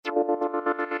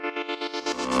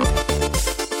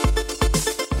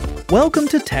Welcome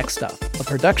to Tech Stuff, a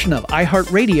production of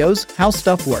iHeartRadio's How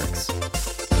Stuff Works.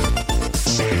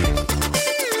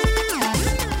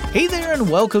 Hey there and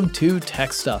welcome to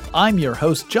Tech Stuff. I'm your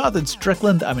host, Jonathan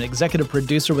Strickland. I'm an executive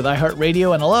producer with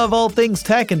iHeartRadio and I love all things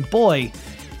tech, and boy,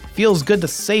 it feels good to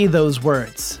say those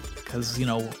words because,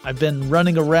 I've been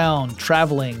running around,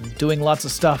 traveling, doing lots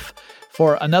of stuff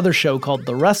for another show called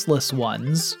The Restless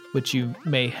Ones, which you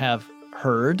may have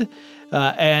heard.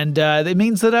 And it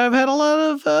means that I've had a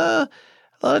lot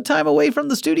of time away from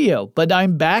the studio. But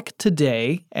I'm back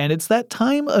today, and it's that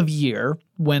time of year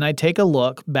when I take a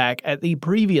look back at the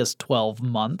previous 12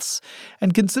 months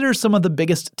and consider some of the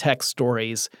biggest tech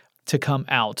stories to come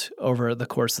out over the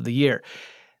course of the year.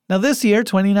 Now, this year,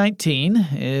 2019,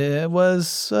 it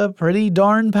was a pretty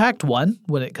darn packed one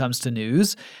when it comes to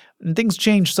news. And things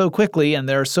change so quickly, and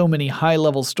there are so many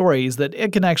high-level stories that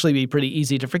it can actually be pretty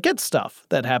easy to forget stuff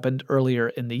that happened earlier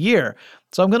in the year.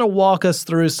 So I'm going to walk us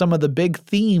through some of the big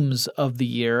themes of the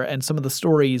year and some of the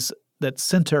stories that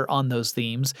center on those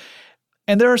themes.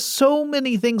 And there are so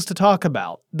many things to talk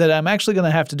about that I'm actually going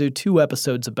to have to do 2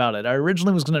 episodes about it. I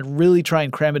originally was going to really try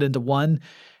and cram it into one,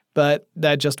 but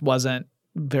that just wasn't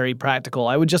very practical.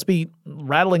 I would just be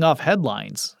rattling off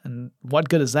headlines, and what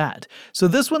good is that? So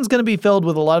this one's going to be filled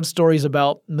with a lot of stories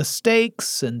about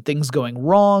mistakes and things going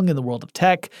wrong in the world of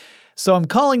tech. So I'm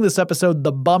calling this episode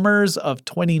The Bummers of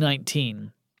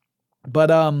 2019.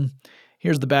 But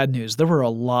here's the bad news. There were a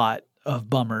lot of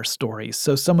bummer stories,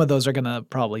 so some of those are going to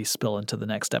probably spill into the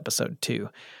next episode too.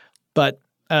 But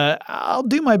I'll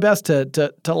do my best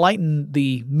to lighten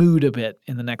the mood a bit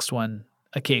in the next one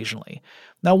occasionally.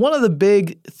 Now, one of the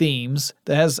big themes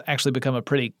that has actually become a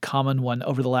pretty common one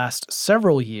over the last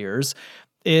several years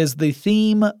is the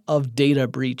theme of data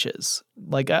breaches.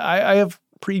 Like I have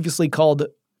previously called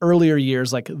earlier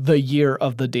years like the year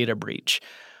of the data breach,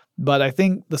 but I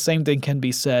think the same thing can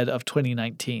be said of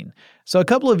 2019. So a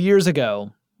couple of years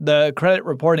ago, the credit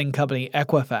reporting company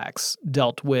Equifax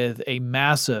dealt with a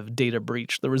massive data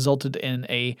breach that resulted in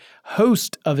a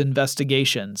host of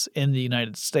investigations in the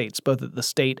United States, both at the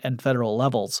state and federal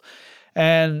levels.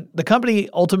 And the company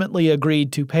ultimately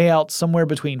agreed to pay out somewhere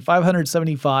between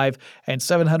 $575 and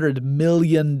 $700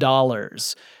 million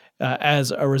as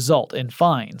a result in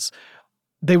fines.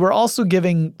 They were also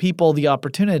giving people the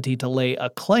opportunity to lay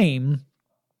a claim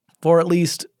for at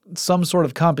least some sort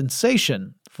of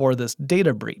compensation for this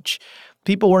data breach.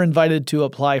 People were invited to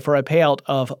apply for a payout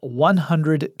of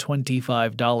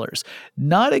 $125.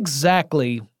 Not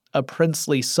exactly a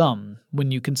princely sum when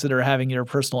you consider having your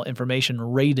personal information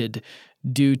raided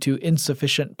due to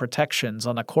insufficient protections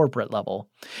on a corporate level.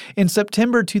 In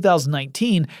September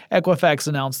 2019, Equifax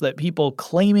announced that people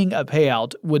claiming a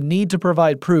payout would need to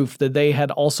provide proof that they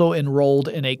had also enrolled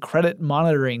in a credit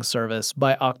monitoring service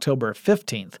by October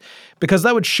 15th, because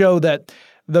that would show that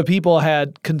the people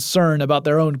had concern about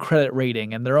their own credit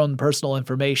rating and their own personal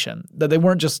information, that they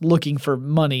weren't just looking for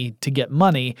money to get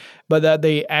money, but that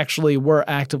they actually were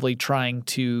actively trying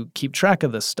to keep track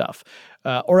of this stuff,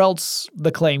 or else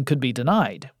the claim could be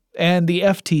denied. And the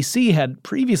FTC had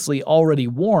previously already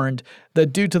warned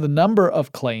that due to the number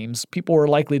of claims, people were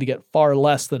likely to get far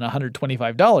less than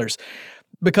 $125.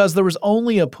 Because there was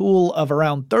only a pool of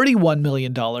around $31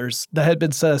 million that had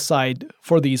been set aside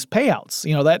for these payouts.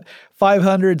 That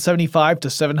 $575 to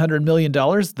 $700 million,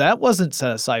 that wasn't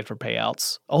set aside for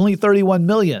payouts. Only $31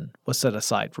 million was set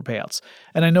aside for payouts.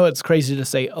 And I know it's crazy to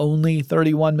say only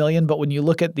 $31 million, but when you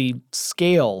look at the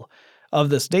scale of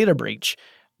this data breach,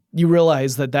 you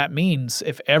realize that that means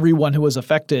if everyone who was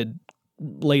affected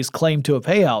lays claim to a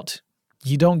payout,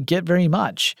 you don't get very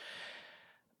much.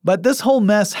 But this whole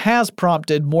mess has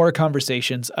prompted more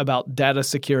conversations about data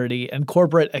security and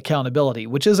corporate accountability,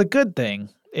 which is a good thing.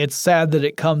 It's sad that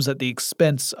it comes at the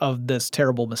expense of this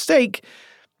terrible mistake,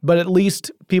 but at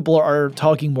least people are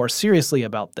talking more seriously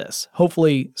about this.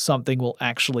 Hopefully something will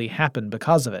actually happen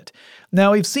because of it.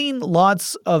 Now, we've seen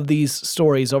lots of these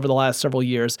stories over the last several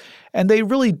years, and they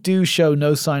really do show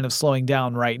no sign of slowing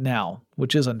down right now,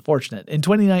 which is unfortunate. In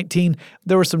 2019,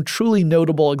 there were some truly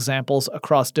notable examples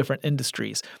across different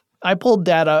industries. I pulled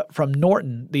data from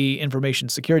Norton, the information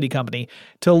security company,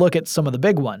 to look at some of the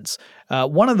big ones.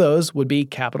 One of those would be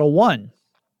Capital One.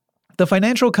 The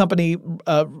financial company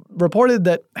reported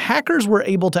that hackers were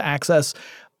able to access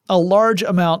a large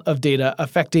amount of data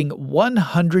affecting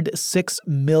 106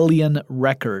 million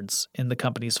records in the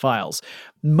company's files.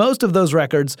 Most of those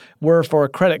records were for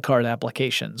credit card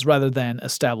applications rather than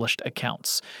established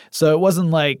accounts. So it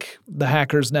wasn't like the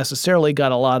hackers necessarily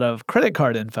got a lot of credit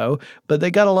card info, but they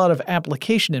got a lot of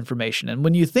application information. And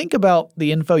when you think about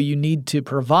the info you need to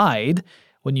provide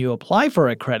when you apply for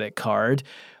a credit card,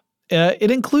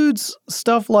 It includes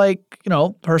stuff like,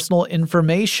 personal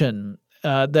information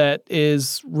that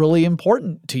is really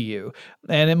important to you.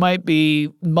 And it might be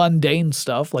mundane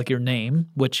stuff like your name,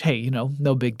 which, hey,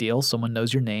 no big deal. Someone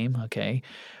knows your name, okay.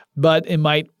 But it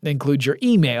might include your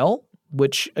email,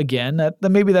 which, again,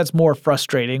 maybe that's more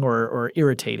frustrating or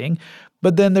irritating.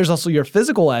 But then there's also your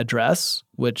physical address,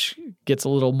 which gets a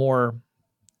little more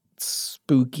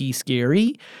spooky,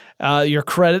 scary. Your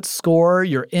credit score,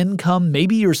 your income,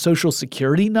 maybe your social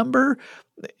security number.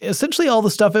 Essentially all the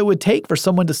stuff it would take for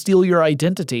someone to steal your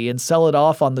identity and sell it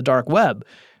off on the dark web,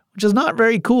 which is not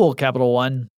very cool, Capital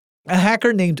One. A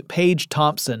hacker named Paige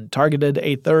Thompson targeted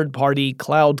a third-party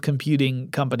cloud computing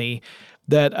company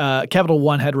that Capital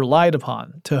One had relied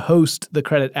upon to host the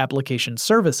credit application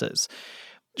services.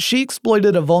 She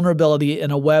exploited a vulnerability in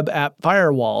a web app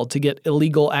firewall to get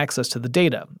illegal access to the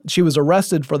data. She was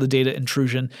arrested for the data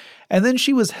intrusion, and then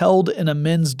she was held in a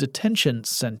men's detention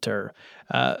center.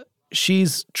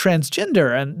 She's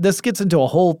transgender, and this gets into a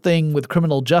whole thing with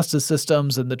criminal justice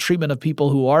systems and the treatment of people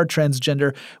who are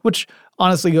transgender, which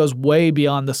honestly goes way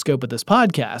beyond the scope of this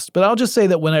podcast. But I'll just say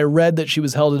that when I read that she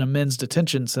was held in a men's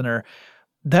detention center,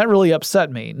 that really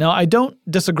upset me. Now, I don't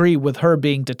disagree with her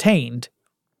being detained.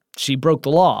 She broke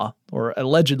the law, or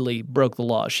allegedly broke the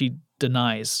law. She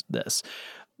denies this.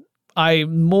 I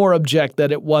more object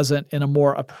that it wasn't in a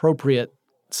more appropriate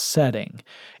setting.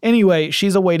 Anyway,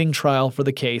 she's awaiting trial for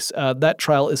the case. That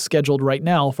trial is scheduled right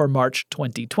now for March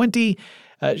 2020.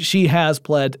 She has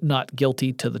pled not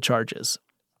guilty to the charges.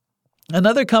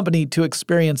 Another company to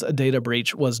experience a data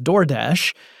breach was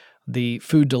DoorDash, the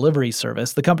food delivery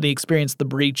service. The company experienced the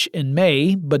breach in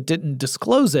May, but didn't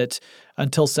disclose it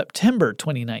until September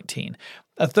 2019.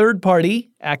 A third party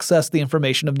accessed the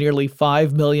information of nearly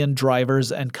 5 million drivers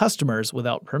and customers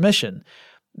without permission.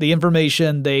 The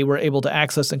information they were able to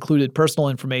access included personal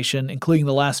information, including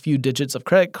the last few digits of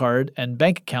credit card and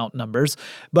bank account numbers,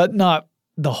 but not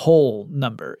the whole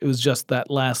number. It was just that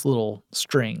last little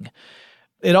string.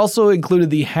 It also included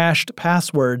the hashed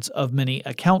passwords of many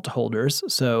account holders,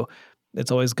 so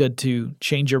it's always good to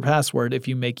change your password if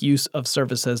you make use of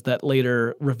services that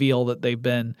later reveal that they've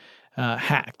been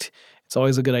hacked. It's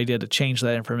always a good idea to change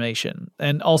that information.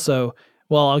 And also,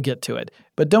 well, I'll get to it,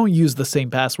 but don't use the same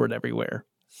password everywhere.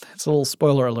 It's a little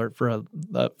spoiler alert for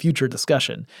a future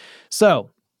discussion.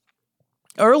 So,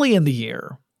 early in the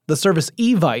year, the service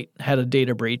Evite had a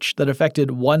data breach that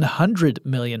affected 100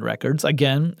 million records,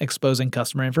 again, exposing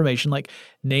customer information like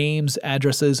names,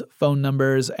 addresses, phone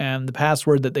numbers, and the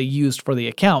password that they used for the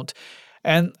account.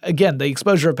 And again, the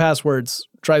exposure of passwords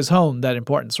drives home that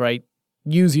importance, right?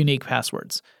 Use unique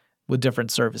passwords with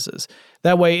different services.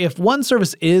 That way, if one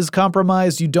service is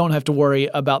compromised, you don't have to worry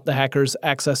about the hackers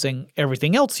accessing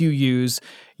everything else you use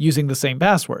using the same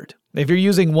password. If you're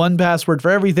using one password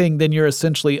for everything, then you're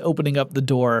essentially opening up the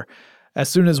door. As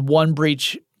soon as one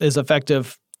breach is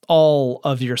effective, all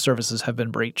of your services have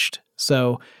been breached.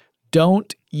 So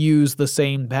don't use the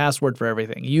same password for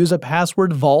everything. Use a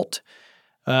password vault.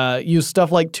 Use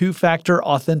stuff like two-factor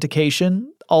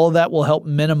authentication. All of that will help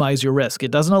minimize your risk.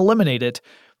 It doesn't eliminate it,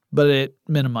 but it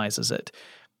minimizes it.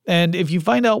 And if you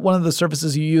find out one of the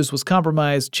services you used was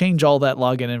compromised, change all that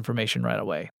login information right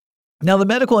away. Now, the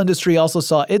medical industry also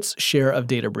saw its share of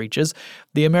data breaches.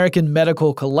 The American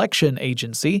Medical Collection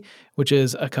Agency, which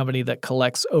is a company that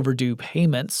collects overdue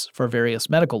payments for various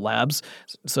medical labs,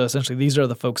 so essentially these are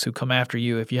the folks who come after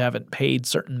you if you haven't paid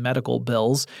certain medical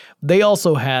bills, they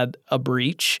also had a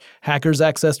breach. Hackers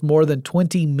accessed more than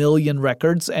 20 million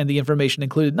records, and the information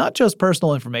included not just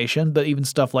personal information, but even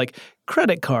stuff like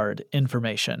credit card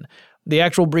information. The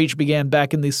actual breach began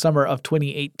back in the summer of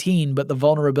 2018, but the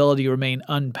vulnerability remained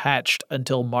unpatched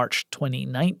until March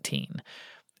 2019.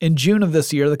 In June of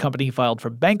this year, the company filed for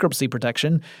bankruptcy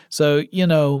protection, so,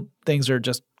 things are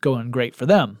just going great for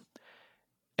them.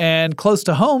 And close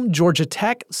to home, Georgia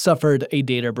Tech suffered a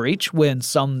data breach when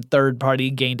some third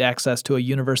party gained access to a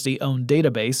university-owned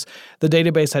database. The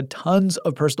database had tons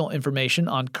of personal information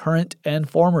on current and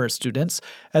former students,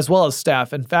 as well as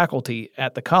staff and faculty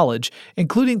at the college,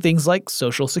 including things like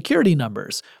social security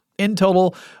numbers. In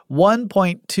total,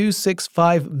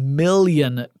 1.265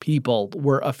 million people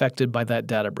were affected by that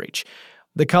data breach.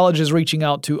 The college is reaching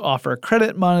out to offer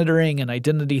credit monitoring and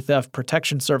identity theft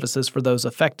protection services for those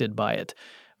affected by it.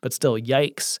 But still,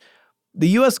 yikes. The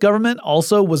U.S. government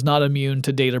also was not immune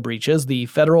to data breaches. The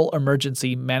Federal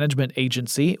Emergency Management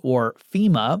Agency, or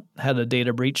FEMA, had a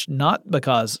data breach not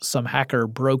because some hacker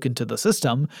broke into the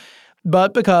system,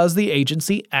 but because the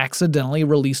agency accidentally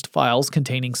released files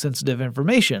containing sensitive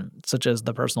information, such as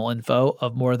the personal info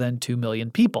of more than 2 million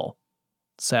people.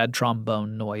 Sad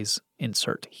trombone noise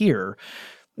insert here.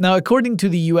 Now, according to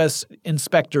the U.S.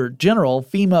 Inspector General,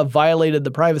 FEMA violated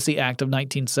the Privacy Act of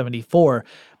 1974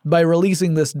 by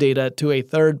releasing this data to a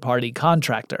third-party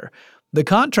contractor. The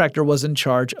contractor was in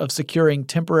charge of securing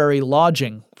temporary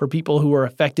lodging for people who were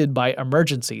affected by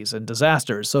emergencies and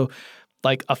disasters, so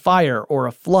like a fire or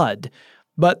a flood.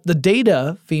 But the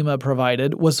data FEMA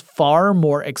provided was far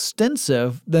more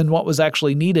extensive than what was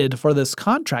actually needed for this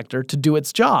contractor to do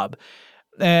its job.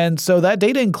 And so that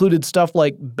data included stuff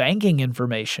like banking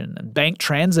information and bank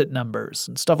transit numbers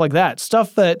and stuff like that,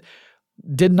 stuff that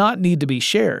did not need to be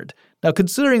shared. Now,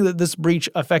 considering that this breach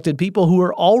affected people who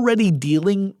were already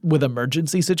dealing with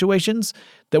emergency situations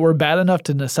that were bad enough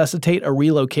to necessitate a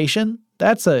relocation,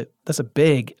 that's a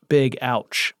big, big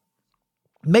ouch.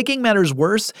 Making matters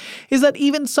worse is that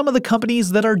even some of the companies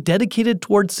that are dedicated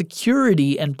towards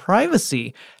security and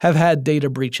privacy have had data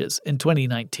breaches in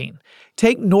 2019.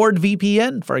 Take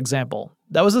NordVPN, for example.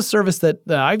 That was a service that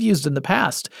I've used in the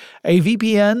past. A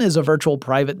VPN is a virtual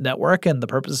private network, and the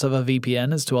purpose of a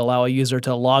VPN is to allow a user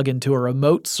to log into a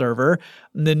remote server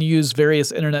and then use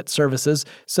various internet services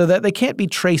so that they can't be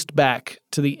traced back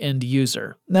to the end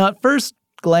user. Now, at first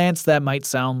glance, that might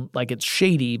sound like it's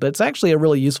shady, but it's actually a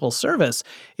really useful service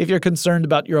if you're concerned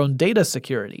about your own data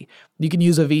security. You can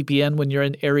use a VPN when you're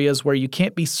in areas where you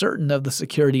can't be certain of the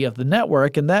security of the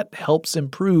network, and that helps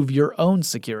improve your own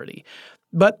security.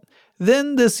 But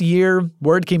then this year,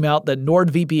 word came out that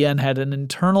NordVPN had an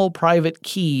internal private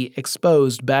key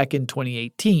exposed back in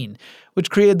 2018,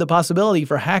 which created the possibility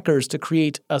for hackers to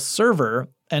create a server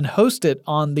and host it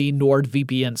on the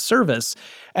NordVPN service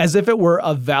as if it were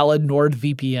a valid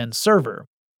NordVPN server.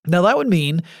 Now, that would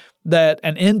mean that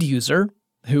an end user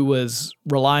who was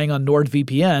relying on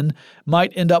NordVPN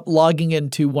might end up logging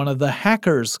into one of the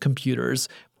hacker's computers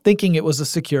thinking it was a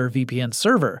secure VPN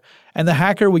server, and the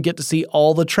hacker would get to see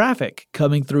all the traffic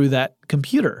coming through that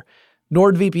computer.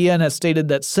 NordVPN has stated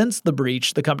that since the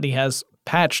breach, the company has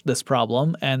patched this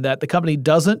problem and that the company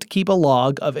doesn't keep a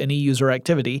log of any user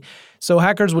activity, so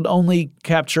hackers would only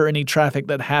capture any traffic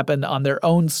that happened on their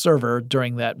own server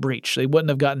during that breach. They wouldn't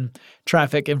have gotten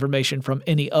traffic information from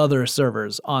any other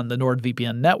servers on the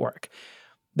NordVPN network.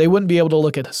 They wouldn't be able to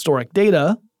look at historic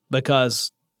data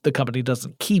because the company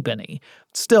doesn't keep any.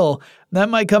 Still, that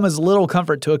might come as little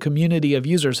comfort to a community of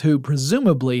users who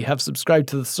presumably have subscribed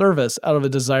to the service out of a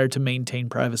desire to maintain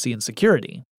privacy and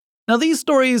security. Now, these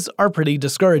stories are pretty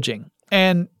discouraging,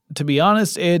 and to be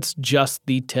honest, it's just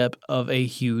the tip of a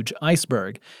huge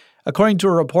iceberg. According to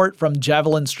a report from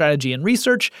Javelin Strategy and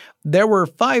Research, there were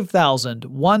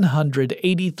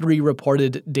 5,183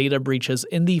 reported data breaches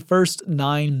in the first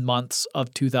 9 months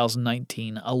of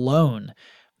 2019 alone.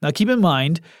 Now, keep in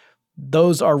mind,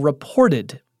 those are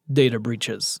reported data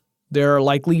breaches. There are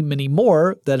likely many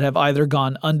more that have either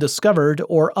gone undiscovered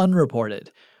or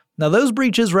unreported. Now, those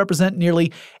breaches represent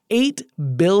nearly 8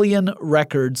 billion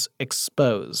records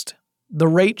exposed. The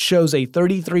rate shows a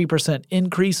 33%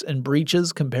 increase in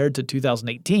breaches compared to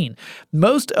 2018.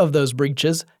 Most of those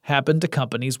breaches happened to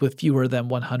companies with fewer than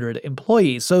 100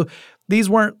 employees. So these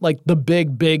weren't like the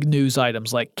big news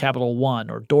items like Capital One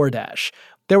or DoorDash.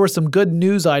 There were some good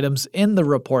news items in the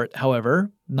report,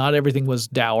 however. Not everything was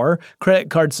dour. Credit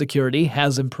card security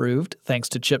has improved thanks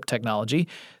to chip technology.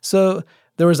 So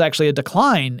there was actually a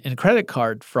decline in credit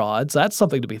card frauds. That's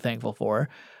something to be thankful for.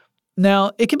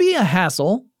 Now, it can be a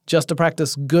hassle just to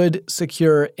practice good,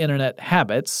 secure internet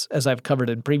habits, as I've covered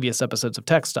in previous episodes of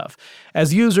Tech Stuff.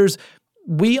 As users,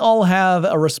 we all have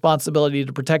a responsibility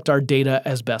to protect our data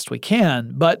as best we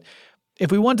can. But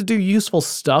if we want to do useful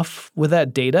stuff with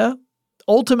that data,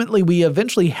 ultimately, we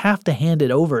eventually have to hand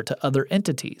it over to other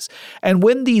entities. And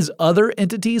when these other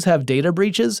entities have data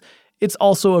breaches, it's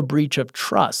also a breach of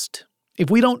trust. If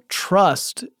we don't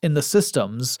trust in the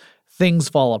systems, things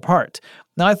fall apart.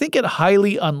 Now, I think it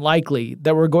highly unlikely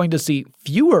that we're going to see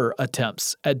fewer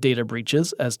attempts at data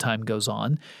breaches as time goes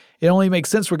on. It only makes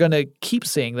sense we're going to keep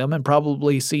seeing them and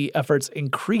probably see efforts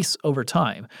increase over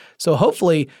time. So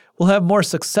hopefully, we'll have more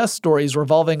success stories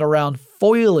revolving around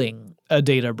foiling a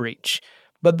data breach.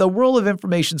 But the world of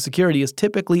information security is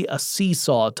typically a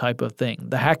seesaw type of thing.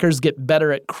 The hackers get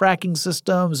better at cracking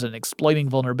systems and exploiting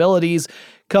vulnerabilities.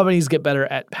 Companies get better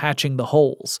at patching the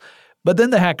holes. But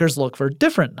then the hackers look for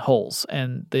different holes,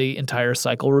 and the entire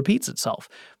cycle repeats itself.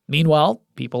 Meanwhile,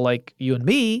 people like you and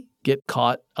me get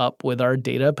caught up with our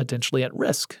data potentially at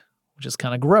risk, which is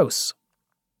kind of gross.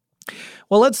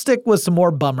 Well, let's stick with some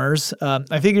more bummers.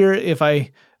 I figure if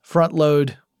I front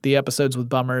load the episodes with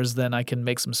bummers, then I can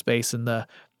make some space in the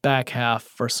back half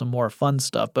for some more fun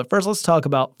stuff. But first, let's talk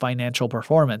about financial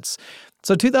performance.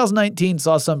 So 2019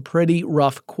 saw some pretty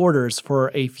rough quarters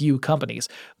for a few companies.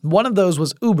 One of those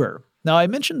was Uber. Now, I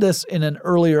mentioned this in an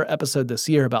earlier episode this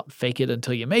year about fake it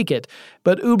until you make it,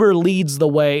 but Uber leads the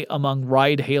way among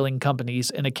ride-hailing companies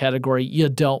in a category you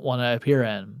don't want to appear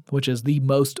in, which is the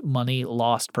most money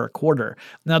lost per quarter.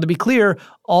 Now, to be clear,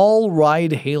 all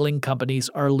ride-hailing companies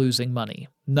are losing money.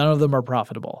 None of them are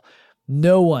profitable.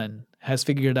 No one has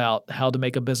figured out how to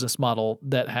make a business model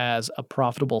that has a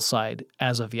profitable side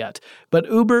as of yet. But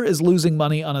Uber is losing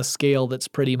money on a scale that's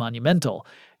pretty monumental.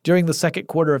 During the second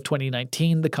quarter of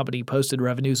 2019, the company posted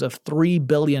revenues of $3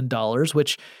 billion,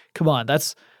 which, come on,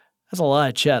 that's a lot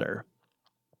of cheddar.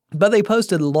 But they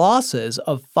posted losses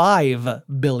of $5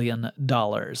 billion.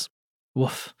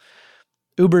 Woof.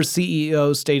 Uber's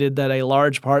CEO stated that a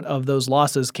large part of those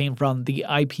losses came from the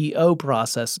IPO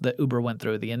process that Uber went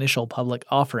through, the initial public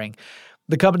offering.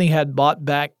 The company had bought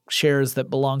back shares that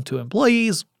belonged to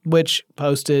employees, which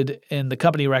posted in the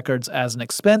company records as an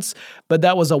expense, but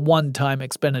that was a one-time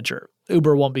expenditure.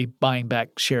 Uber won't be buying back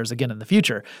shares again in the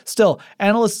future. Still,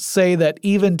 analysts say that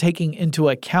even taking into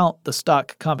account the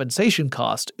stock compensation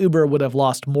cost, Uber would have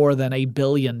lost more than $1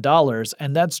 billion,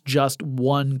 and that's just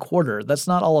one quarter. That's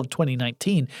not all of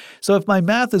 2019. So if my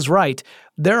math is right,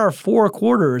 there are 4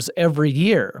 quarters every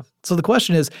year. So the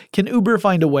question is, can Uber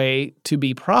find a way to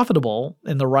be profitable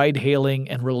in the ride-hailing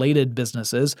and related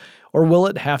businesses, or will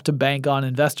it have to bank on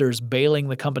investors bailing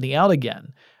the company out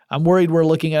again? I'm worried we're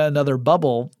looking at another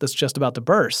bubble that's just about to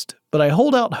burst, but I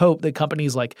hold out hope that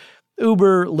companies like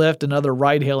Uber, Lyft, and other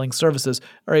ride-hailing services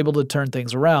are able to turn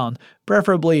things around,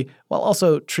 preferably while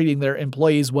also treating their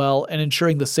employees well and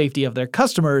ensuring the safety of their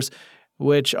customers,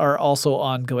 which are also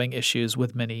ongoing issues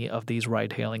with many of these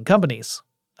ride-hailing companies.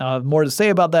 I'll have more to say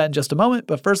about that in just a moment,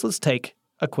 but first let's take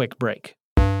a quick break.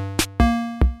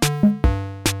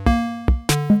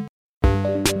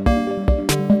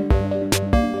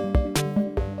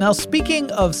 Now,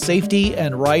 speaking of safety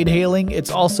and ride-hailing,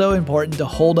 it's also important to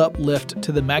hold up Lyft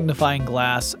to the magnifying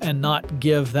glass and not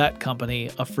give that company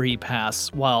a free pass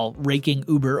while raking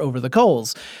Uber over the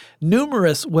coals.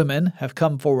 Numerous women have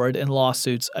come forward in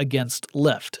lawsuits against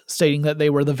Lyft, stating that they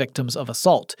were the victims of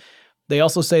assault. They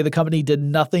also say the company did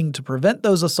nothing to prevent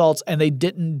those assaults and they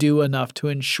didn't do enough to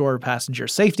ensure passenger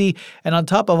safety. And on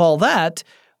top of all that,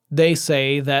 they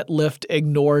say that Lyft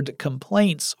ignored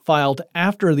complaints filed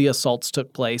after the assaults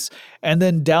took place and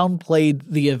then downplayed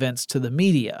the events to the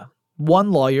media.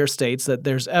 One lawyer states that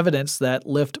there's evidence that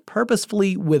Lyft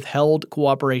purposefully withheld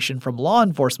cooperation from law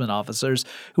enforcement officers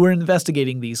who are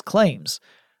investigating these claims.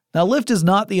 Now, Lyft is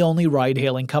not the only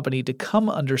ride-hailing company to come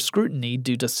under scrutiny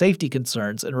due to safety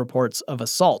concerns and reports of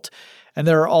assault. And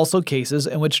there are also cases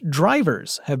in which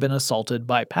drivers have been assaulted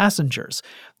by passengers.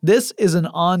 This is an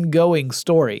ongoing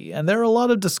story, and there are a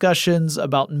lot of discussions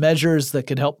about measures that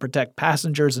could help protect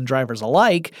passengers and drivers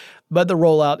alike, but the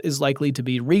rollout is likely to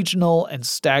be regional and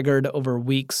staggered over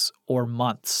weeks or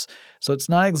months. So it's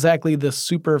not exactly the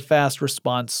super fast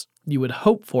response you would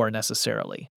hope for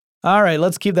necessarily. All right,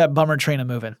 let's keep that bummer train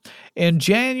moving. In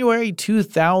January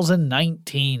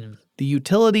 2019, the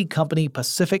utility company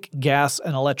Pacific Gas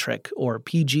and Electric, or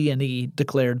PG&E,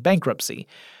 declared bankruptcy.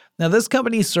 Now, this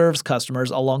company serves customers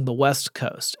along the West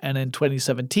Coast, and in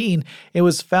 2017, it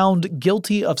was found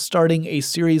guilty of starting a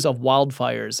series of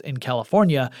wildfires in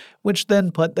California, which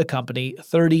then put the company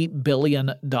 $30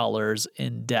 billion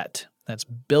in debt. That's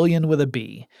billion with a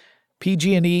B.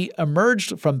 PG&E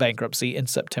emerged from bankruptcy in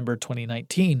September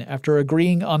 2019 after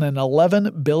agreeing on an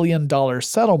 $11 billion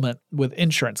settlement with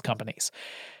insurance companies.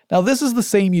 Now, this is the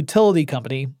same utility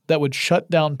company that would shut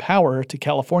down power to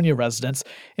California residents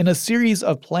in a series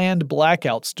of planned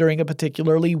blackouts during a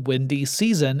particularly windy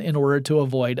season in order to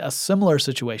avoid a similar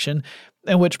situation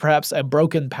in which perhaps a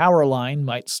broken power line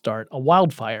might start a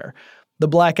wildfire. The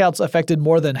blackouts affected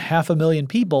more than 500,000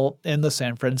 people in the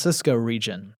San Francisco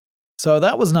region. So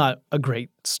that was not a great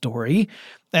story,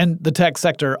 and the tech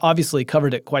sector obviously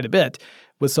covered it quite a bit,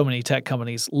 with so many tech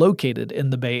companies located in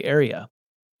the Bay Area.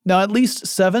 Now, at least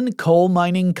 7 coal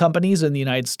mining companies in the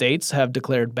United States have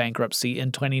declared bankruptcy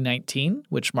in 2019,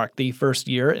 which marked the first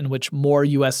year in which more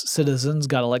U.S. citizens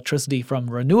got electricity from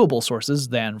renewable sources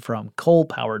than from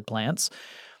coal-powered plants.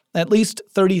 At least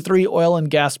 33 oil and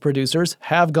gas producers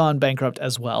have gone bankrupt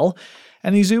as well.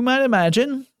 And as you might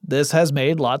imagine, this has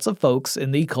made lots of folks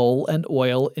in the coal and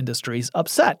oil industries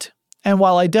upset. And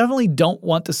while I definitely don't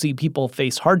want to see people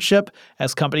face hardship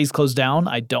as companies close down,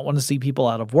 I don't want to see people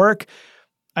out of work,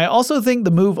 I also think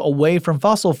the move away from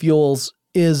fossil fuels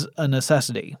is a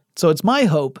necessity. So it's my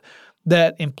hope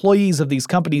that employees of these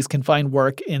companies can find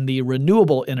work in the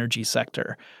renewable energy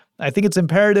sector. I think it's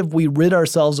imperative we rid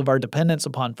ourselves of our dependence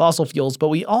upon fossil fuels, but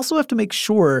we also have to make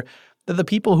sure that the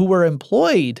people who were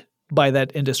employed by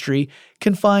that industry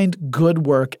can find good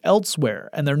work elsewhere,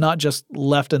 and they're not just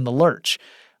left in the lurch.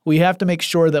 We have to make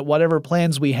sure that whatever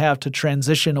plans we have to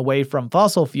transition away from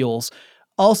fossil fuels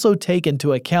also take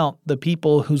into account the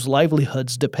people whose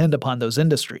livelihoods depend upon those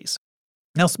industries.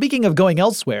 Now, speaking of going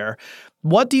elsewhere,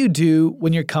 what do you do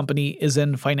when your company is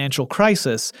in financial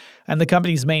crisis and the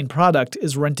company's main product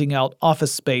is renting out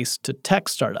office space to tech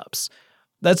startups?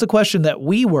 That's a question that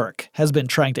WeWork has been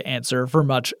trying to answer for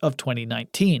much of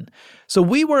 2019. So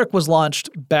WeWork was launched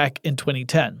back in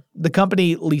 2010. The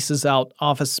company leases out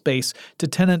office space to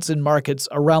tenants in markets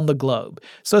around the globe.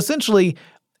 So essentially,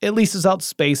 it leases out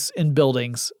space in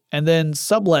buildings and then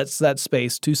sublets that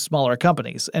space to smaller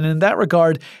companies. And in that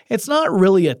regard, it's not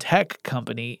really a tech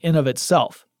company in of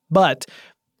itself, but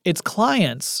its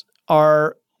clients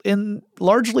are in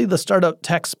largely the startup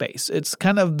tech space. It's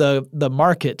kind of the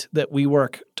market that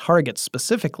WeWork targets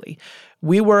specifically.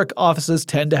 WeWork offices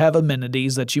tend to have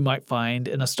amenities that you might find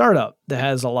in a startup that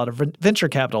has a lot of venture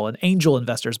capital and angel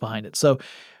investors behind it. So,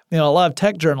 a lot of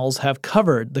tech journals have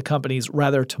covered the company's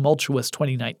rather tumultuous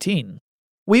 2019.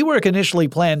 WeWork initially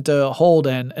planned to hold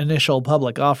an initial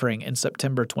public offering in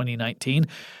September 2019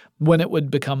 when it would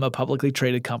become a publicly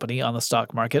traded company on the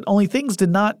stock market, only things did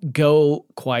not go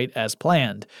quite as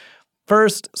planned.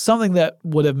 First, something that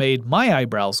would have made my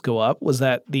eyebrows go up was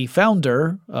that the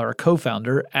founder, or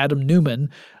co-founder, Adam Neumann,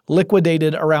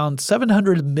 liquidated around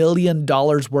 $700 million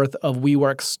worth of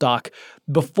WeWork stock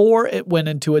before it went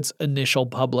into its initial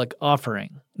public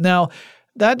offering. Now,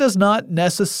 that does not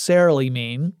necessarily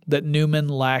mean that Neumann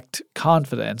lacked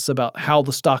confidence about how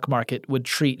the stock market would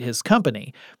treat his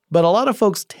company, but a lot of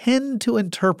folks tend to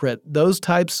interpret those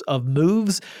types of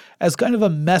moves as kind of a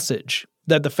message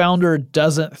that the founder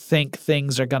doesn't think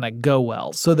things are going to go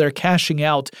well, so they're cashing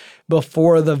out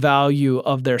before the value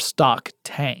of their stock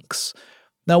tanks.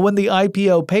 Now, when the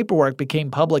IPO paperwork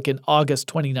became public in August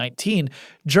 2019,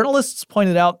 journalists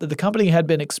pointed out that the company had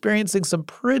been experiencing some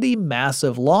pretty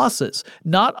massive losses,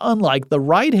 not unlike the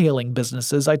ride-hailing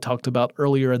businesses I talked about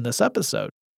earlier in this episode.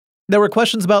 There were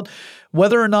questions about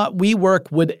whether or not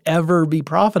WeWork would ever be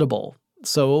profitable.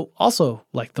 So also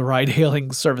like the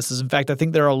ride-hailing services. In fact, I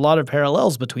think there are a lot of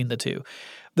parallels between the two.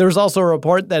 There was also a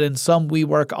report that in some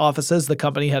WeWork offices, the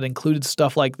company had included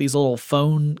stuff like these little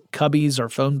phone cubbies or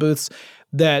phone booths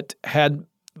that had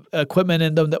equipment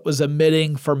in them that was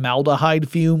emitting formaldehyde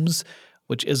fumes,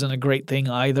 which isn't a great thing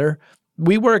either.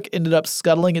 WeWork ended up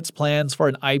scuttling its plans for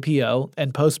an IPO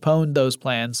and postponed those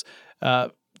plans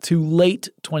to late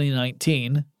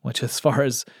 2019, which as far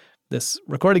as this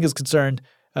recording is concerned,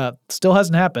 still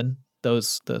hasn't happened,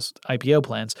 those IPO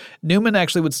plans. Neumann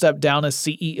actually would step down as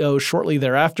CEO shortly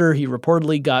thereafter. He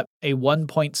reportedly got a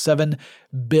 $1.7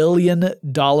 billion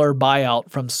buyout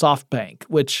from SoftBank,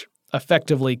 which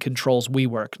effectively controls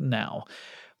WeWork now.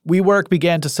 WeWork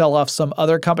began to sell off some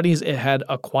other companies it had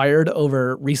acquired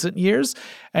over recent years,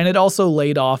 and it also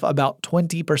laid off about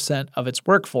 20% of its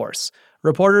workforce.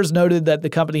 Reporters noted that the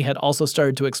company had also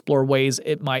started to explore ways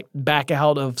it might back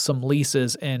out of some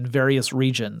leases in various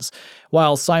regions,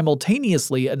 while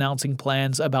simultaneously announcing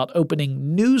plans about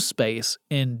opening new space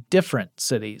in different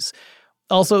cities.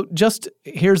 Also, just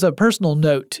here's a personal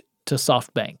note to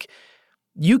SoftBank.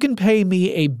 You can pay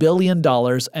me $1 billion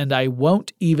and I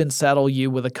won't even saddle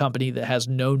you with a company that has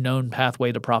no known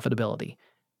pathway to profitability.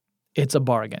 It's a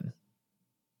bargain.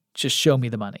 Just show me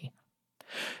the money.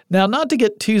 Now, not to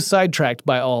get too sidetracked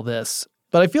by all this,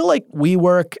 but I feel like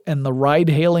WeWork and the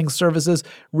ride-hailing services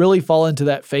really fall into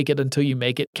that fake it until you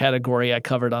make it category I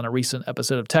covered on a recent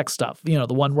episode of Tech Stuff, the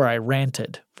one where I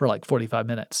ranted for like 45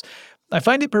 minutes. I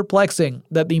find it perplexing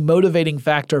that the motivating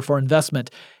factor for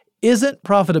investment isn't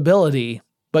profitability,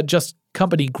 but just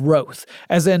company growth.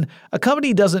 As in, a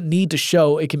company doesn't need to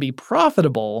show it can be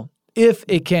profitable if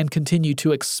it can continue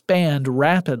to expand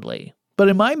rapidly. But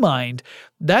in my mind,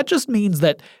 that just means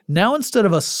that now instead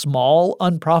of a small,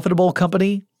 unprofitable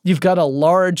company, you've got a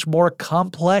large, more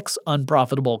complex,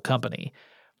 unprofitable company.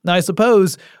 Now, I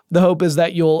suppose the hope is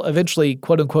that you'll eventually,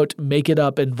 quote-unquote, make it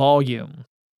up in volume,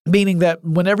 meaning that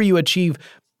whenever you achieve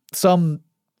some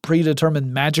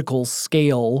predetermined magical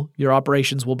scale, your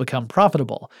operations will become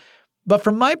profitable. But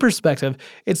from my perspective,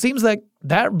 it seems that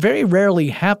very rarely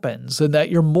happens and that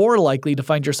you're more likely to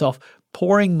find yourself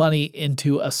pouring money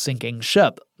into a sinking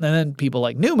ship. And then people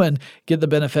like Neumann get the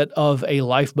benefit of a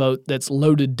lifeboat that's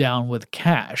loaded down with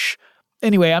cash.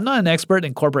 Anyway, I'm not an expert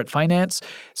in corporate finance,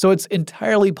 so it's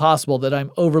entirely possible that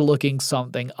I'm overlooking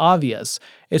something obvious.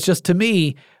 It's just, to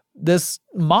me, this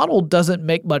model doesn't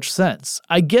make much sense.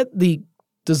 I get the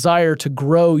desire to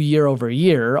grow year over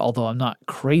year, although I'm not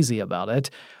crazy about it.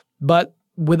 But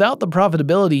without the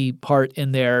profitability part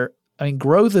in there, I mean,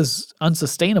 growth is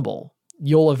unsustainable.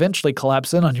 You'll eventually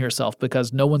collapse in on yourself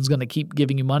because no one's going to keep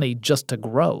giving you money just to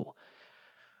grow.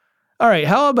 All right,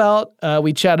 how about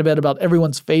we chat a bit about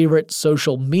everyone's favorite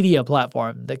social media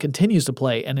platform that continues to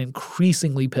play an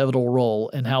increasingly pivotal role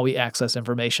in how we access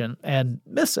information and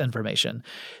misinformation.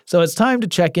 So it's time to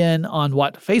check in on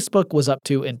what Facebook was up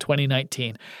to in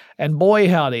 2019. And boy,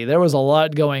 howdy, there was a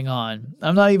lot going on.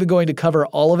 I'm not even going to cover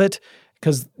all of it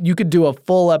because you could do a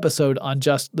full episode on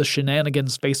just the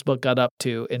shenanigans Facebook got up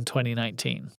to in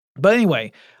 2019. But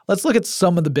anyway, let's look at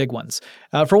some of the big ones.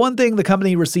 For one thing, the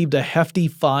company received a hefty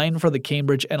fine for the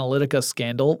Cambridge Analytica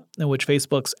scandal, in which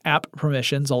Facebook's app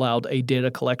permissions allowed a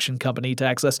data collection company to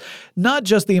access not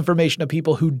just the information of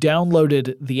people who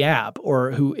downloaded the app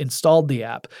or who installed the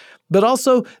app, but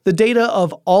also the data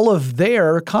of all of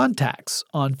their contacts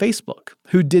on Facebook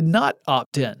who did not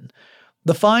opt in.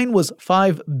 The fine was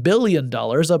 $5 billion,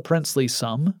 a princely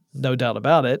sum, no doubt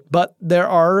about it, but there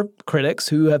are critics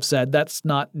who have said that's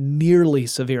not nearly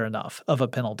severe enough of a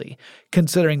penalty,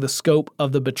 considering the scope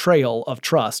of the betrayal of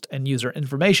trust and user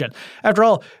information. After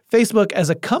all, Facebook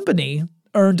as a company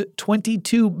earned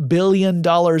 $22 billion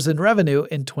in revenue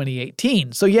in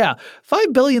 2018. So yeah,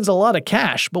 $5 billion is a lot of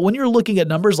cash, but when you're looking at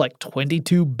numbers like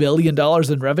 $22 billion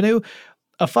in revenue,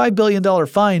 a $5 billion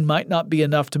fine might not be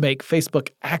enough to make Facebook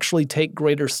actually take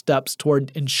greater steps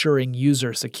toward ensuring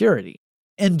user security.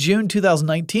 In June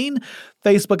 2019,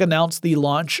 Facebook announced the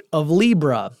launch of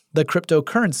Libra, the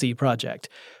cryptocurrency project.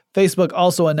 Facebook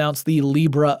also announced the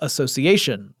Libra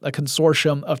Association, a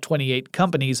consortium of 28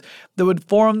 companies that would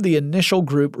form the initial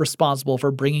group responsible for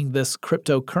bringing this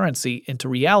cryptocurrency into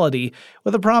reality,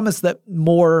 with a promise that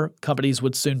more companies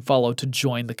would soon follow to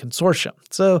join the consortium.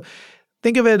 So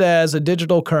think of it as a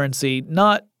digital currency,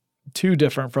 not too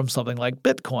different from something like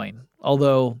Bitcoin,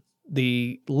 although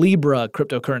the Libra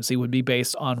cryptocurrency would be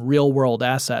based on real-world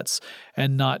assets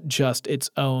and not just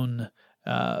its own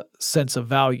sense of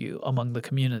value among the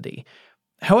community.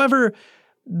 However,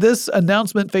 this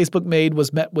announcement Facebook made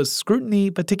was met with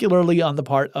scrutiny, particularly on the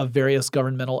part of various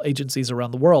governmental agencies around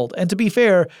the world. And to be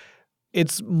fair,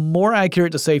 it's more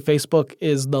accurate to say Facebook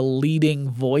is the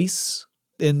leading voice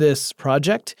in this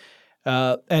project.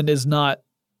 And is not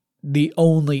the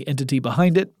only entity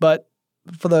behind it, but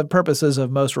for the purposes of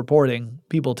most reporting,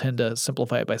 people tend to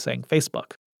simplify it by saying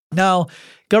Facebook. Now,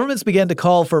 governments began to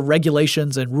call for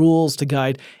regulations and rules to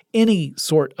guide any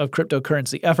sort of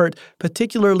cryptocurrency effort,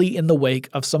 particularly in the wake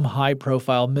of some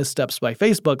high-profile missteps by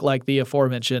Facebook like the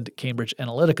aforementioned Cambridge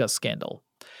Analytica scandal.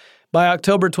 By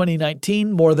October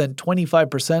 2019, more than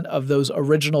 25% of those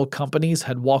original companies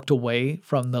had walked away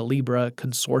from the Libra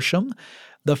consortium.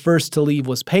 The first to leave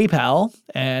was PayPal,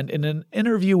 and in an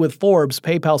interview with Forbes,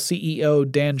 PayPal CEO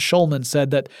Dan Schulman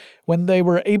said that when they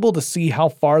were able to see how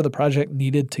far the project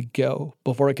needed to go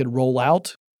before it could roll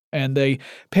out, and they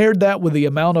paired that with the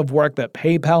amount of work that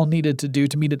PayPal needed to do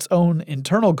to meet its own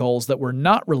internal goals that were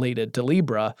not related to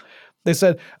Libra, they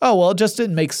said, oh, well, it just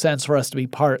didn't make sense for us to be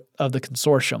part of the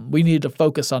consortium. We needed to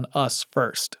focus on us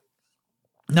first.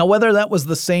 Now, whether that was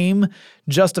the same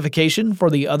justification for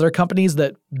the other companies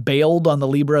that bailed on the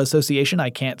Libra Association, I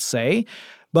can't say.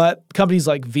 But companies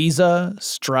like Visa,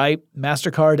 Stripe,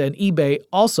 MasterCard, and eBay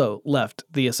also left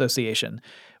the association.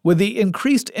 With the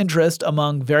increased interest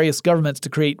among various governments to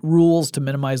create rules to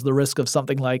minimize the risk of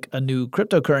something like a new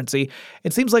cryptocurrency,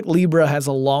 it seems like Libra has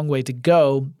a long way to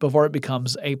go before it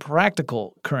becomes a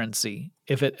practical currency,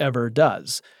 if it ever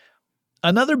does.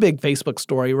 Another big Facebook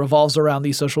story revolves around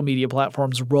the social media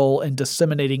platform's role in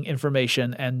disseminating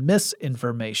information and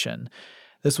misinformation.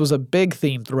 This was a big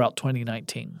theme throughout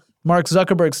 2019. Mark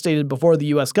Zuckerberg stated before the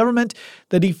U.S. government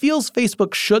that he feels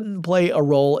Facebook shouldn't play a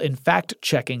role in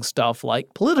fact-checking stuff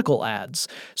like political ads.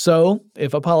 So,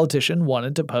 if a politician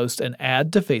wanted to post an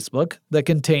ad to Facebook that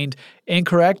contained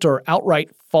incorrect or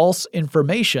outright false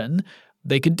information,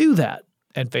 they could do that,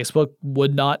 and Facebook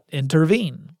would not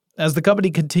intervene. As the company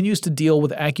continues to deal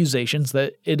with accusations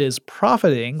that it is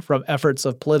profiting from efforts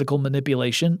of political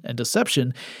manipulation and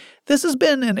deception, this has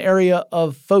been an area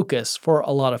of focus for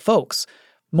a lot of folks.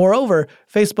 Moreover,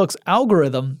 Facebook's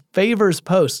algorithm favors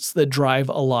posts that drive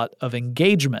a lot of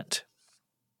engagement.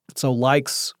 So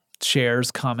likes, shares,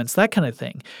 comments, that kind of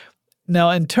thing. Now,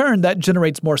 in turn, that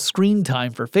generates more screen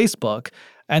time for Facebook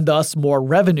and thus more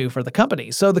revenue for the company.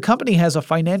 So the company has a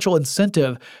financial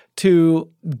incentive to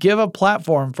give a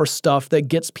platform for stuff that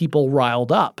gets people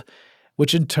riled up,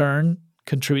 which in turn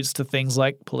contributes to things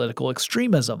like political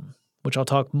extremism, which I'll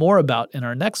talk more about in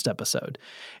our next episode.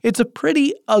 It's a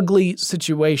pretty ugly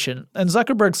situation, and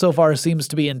Zuckerberg so far seems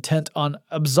to be intent on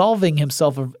absolving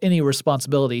himself of any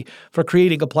responsibility for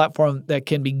creating a platform that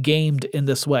can be gamed in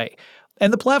this way.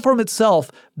 And the platform itself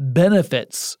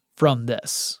benefits from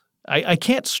this. I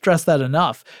can't stress that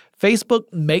enough.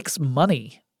 Facebook makes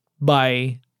money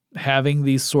by having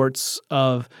these sorts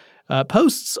of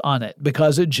posts on it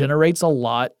because it generates a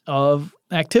lot of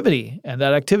activity, and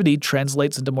that activity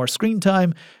translates into more screen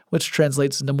time, which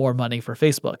translates into more money for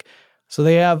Facebook. So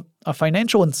they have a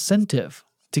financial incentive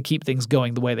to keep things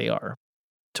going the way they are.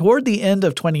 Toward the end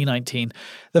of 2019,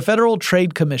 the Federal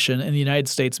Trade Commission in the United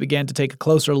States began to take a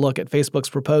closer look at Facebook's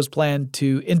proposed plan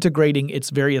to integrating its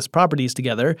various properties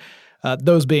together,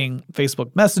 those being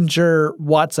Facebook Messenger,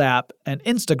 WhatsApp, and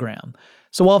Instagram.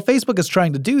 So while Facebook is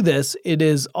trying to do this, it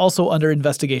is also under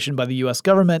investigation by the U.S.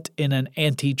 government in an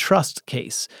antitrust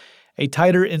case. A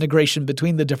tighter integration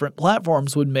between the different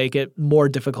platforms would make it more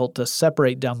difficult to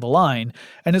separate down the line,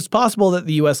 and it's possible that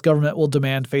the U.S. government will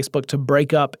demand Facebook to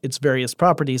break up its various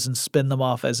properties and spin them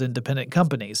off as independent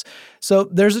companies. So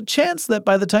there's a chance that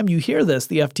by the time you hear this,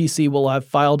 the FTC will have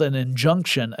filed an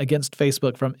injunction against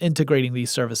Facebook from integrating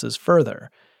these services further.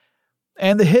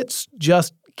 And the hits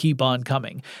just keep on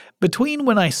coming. Between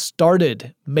when I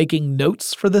started making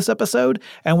notes for this episode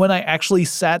and when I actually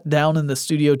sat down in the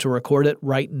studio to record it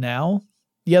right now,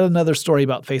 yet another story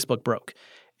about Facebook broke.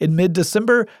 In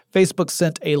mid-December, Facebook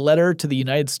sent a letter to the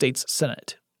United States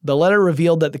Senate. The letter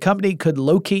revealed that the company could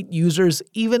locate users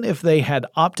even if they had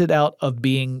opted out of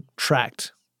being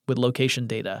tracked with location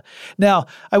data. Now,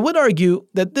 I would argue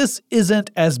that this isn't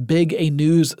as big a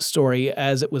news story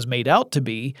as it was made out to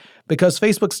be, because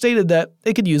Facebook stated that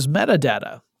it could use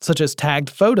metadata, such as tagged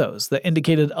photos that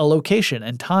indicated a location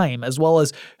and time, as well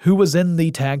as who was in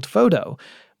the tagged photo.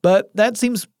 But that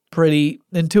seems pretty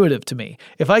intuitive to me.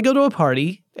 If I go to a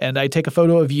party and I take a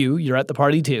photo of you, you're at the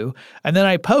party too, and then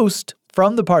I post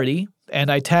from the party, and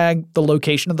I tag the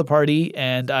location of the party,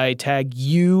 and I tag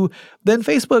you, then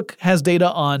Facebook has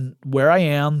data on where I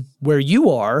am, where you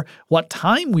are, what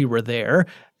time we were there,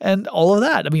 and all of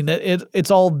that. I mean,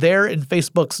 it's all there in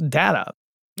Facebook's data,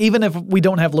 even if we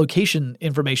don't have location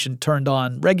information turned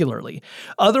on regularly.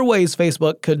 Other ways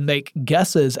Facebook could make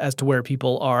guesses as to where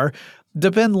people are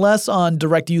depend less on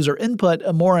direct user input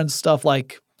and more on stuff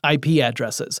like IP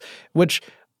addresses, which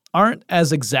aren't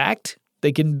as exact.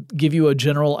 They can give you a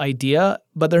general idea,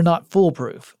 but they're not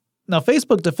foolproof. Now,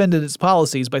 Facebook defended its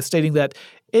policies by stating that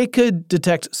it could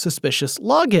detect suspicious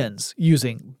logins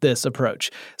using this approach,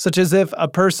 such as if a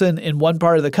person in one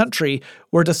part of the country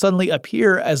were to suddenly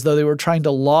appear as though they were trying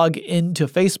to log into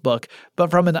Facebook,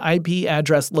 but from an IP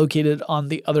address located on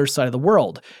the other side of the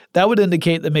world. That would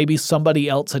indicate that maybe somebody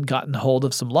else had gotten hold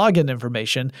of some login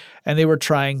information and they were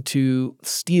trying to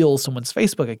steal someone's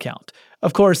Facebook account.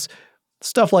 Of course,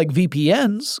 stuff like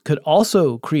VPNs could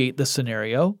also create this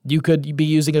scenario. You could be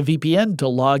using a VPN to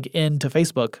log into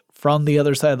Facebook from the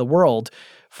other side of the world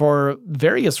for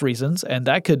various reasons, and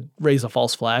that could raise a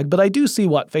false flag, but I do see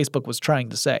what Facebook was trying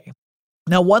to say.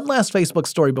 Now, one last Facebook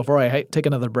story before I take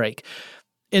another break.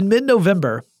 In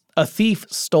mid-November, a thief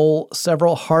stole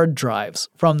several hard drives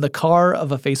from the car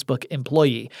of a Facebook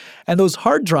employee, and those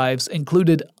hard drives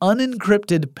included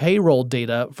unencrypted payroll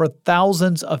data for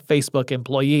thousands of Facebook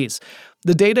employees.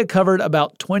 The data covered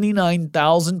about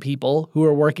 29,000 people who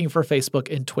were working for Facebook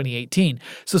in 2018.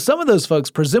 So some of those folks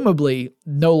presumably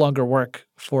no longer work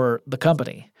for the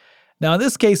company. Now, in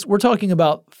this case, we're talking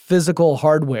about physical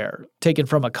hardware taken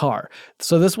from a car.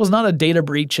 So this was not a data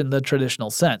breach in the traditional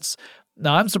sense.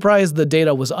 Now, I'm surprised the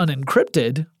data was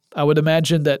unencrypted. I would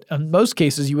imagine that in most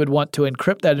cases you would want to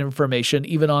encrypt that information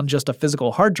even on just a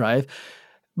physical hard drive.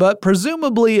 But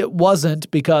presumably it wasn't,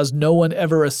 because no one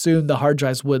ever assumed the hard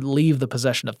drives would leave the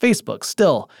possession of Facebook.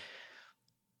 Still,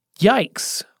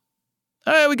 yikes.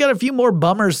 All right, we got a few more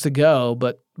bummers to go,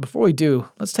 but before we do,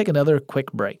 let's take another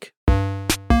quick break.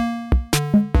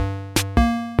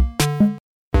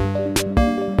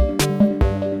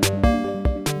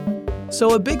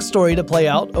 So a big story to play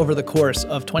out over the course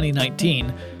of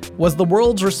 2019 was the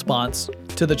world's response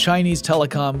to the Chinese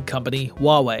telecom company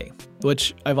Huawei,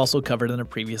 which I've also covered in a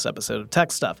previous episode of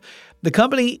Tech Stuff. The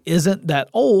company isn't that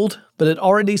old, but it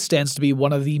already stands to be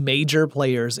one of the major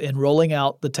players in rolling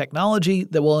out the technology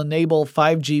that will enable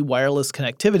 5G wireless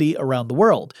connectivity around the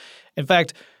world. In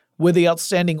fact, with the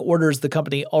outstanding orders the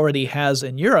company already has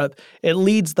in Europe, it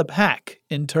leads the pack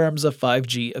in terms of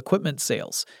 5G equipment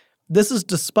sales. This is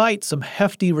despite some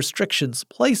hefty restrictions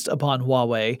placed upon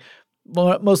Huawei,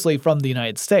 mostly from the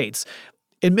United States.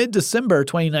 In mid-December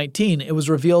 2019, it was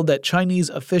revealed that Chinese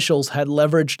officials had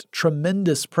leveraged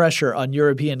tremendous pressure on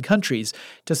European countries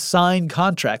to sign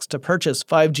contracts to purchase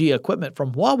 5G equipment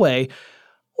from Huawei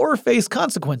or face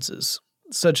consequences,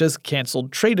 such as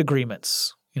canceled trade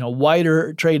agreements,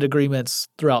 wider trade agreements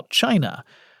throughout China.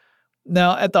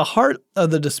 Now, at the heart of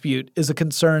the dispute is a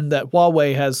concern that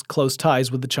Huawei has close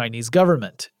ties with the Chinese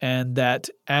government, and that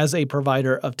as a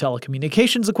provider of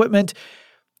telecommunications equipment,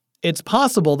 it's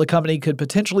possible the company could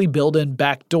potentially build in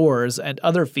backdoors and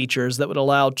other features that would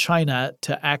allow China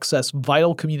to access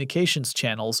vital communications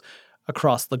channels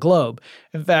across the globe.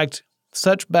 In fact,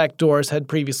 such backdoors had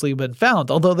previously been found,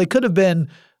 although they could have been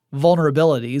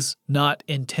vulnerabilities not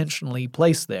intentionally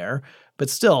placed there, but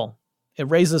still, it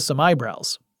raises some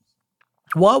eyebrows.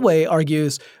 Huawei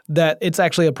argues that it's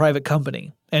actually a private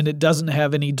company and it doesn't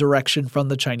have any direction from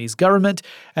the Chinese government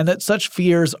and that such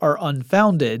fears are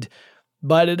unfounded,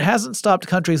 but it hasn't stopped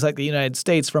countries like the United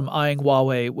States from eyeing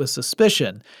Huawei with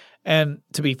suspicion. And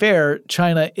to be fair,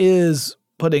 China is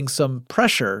putting some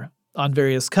pressure on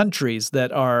various countries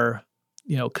that are,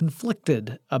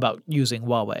 conflicted about using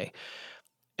Huawei.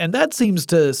 And that seems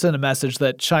to send a message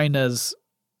that China's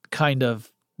kind of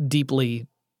deeply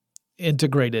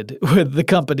integrated with the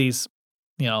company's,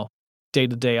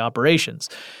 day-to-day operations.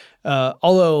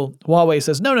 Although Huawei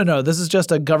says, no, this is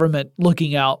just a government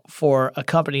looking out for a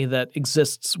company that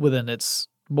exists within its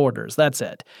borders. That's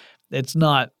it. It's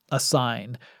not a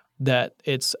sign that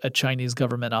it's a Chinese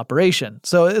government operation.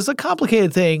 So it's a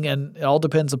complicated thing, and it all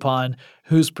depends upon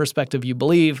whose perspective you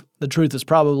believe. The truth is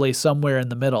probably somewhere in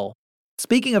the middle.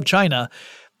 Speaking of China,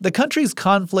 the country's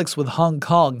conflicts with Hong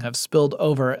Kong have spilled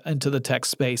over into the tech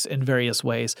space in various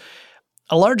ways.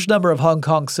 A large number of Hong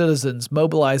Kong citizens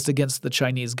mobilized against the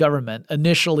Chinese government,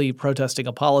 initially protesting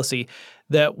a policy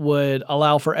that would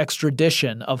allow for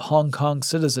extradition of Hong Kong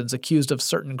citizens accused of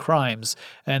certain crimes,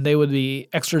 and they would be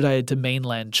extradited to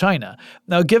mainland China.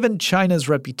 Now, given China's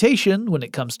reputation when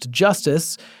it comes to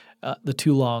justice, the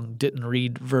too long didn't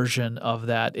read version of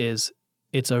that is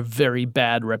it's a very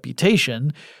bad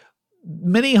reputation.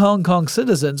 Many Hong Kong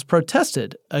citizens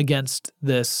protested against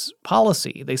this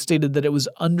policy. They stated that it was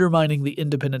undermining the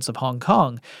independence of Hong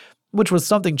Kong, which was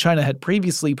something China had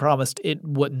previously promised it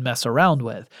wouldn't mess around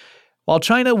with. While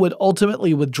China would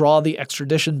ultimately withdraw the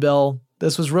extradition bill,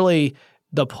 this was really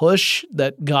the push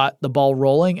that got the ball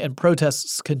rolling, and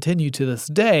protests continue to this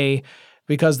day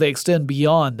because they extend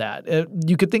beyond that.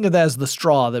 You could think of that as the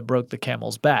straw that broke the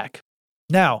camel's back.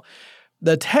 Now,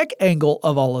 the tech angle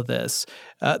of all of this,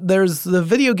 there's the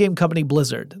video game company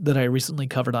Blizzard that I recently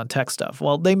covered on Tech Stuff.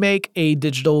 Well, they make a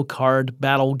digital card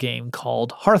battle game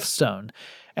called Hearthstone.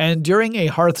 And during a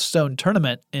Hearthstone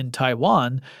tournament in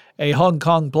Taiwan, a Hong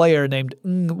Kong player named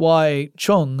Ng-Wai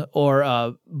Chung, or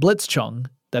Blitzchung,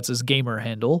 that's his gamer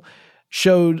handle,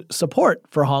 showed support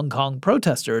for Hong Kong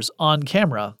protesters on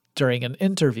camera during an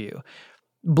interview.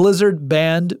 Blizzard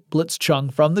banned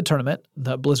Blitzchung from the tournament.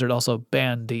 Blizzard also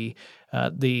banned the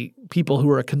people who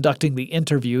were conducting the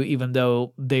interview, even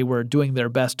though they were doing their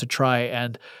best to try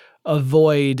and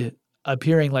avoid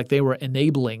appearing like they were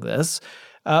enabling this.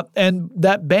 And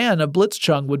that ban of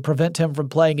Blitzchung would prevent him from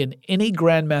playing in any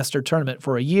Grandmaster tournament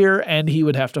for a year, and he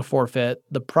would have to forfeit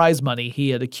the prize money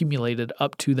he had accumulated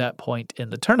up to that point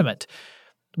in the tournament.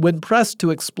 When pressed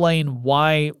to explain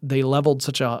why they leveled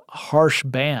such a harsh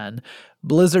ban,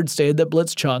 Blizzard stated that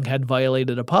Blitzchung had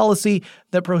violated a policy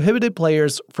that prohibited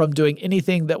players from doing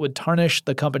anything that would tarnish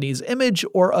the company's image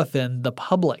or offend the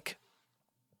public.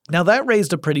 Now, that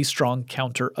raised a pretty strong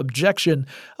counter-objection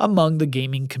among the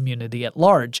gaming community at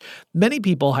large. Many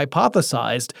people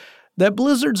hypothesized that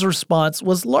Blizzard's response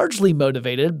was largely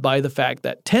motivated by the fact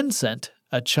that Tencent,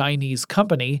 a Chinese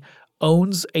company,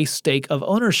 owns a stake of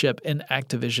ownership in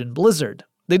Activision Blizzard.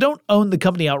 They don't own the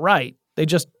company outright, they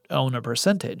just own a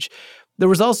percentage. There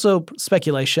was also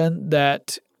speculation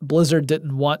that Blizzard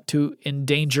didn't want to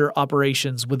endanger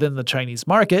operations within the Chinese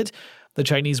market. The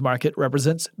Chinese market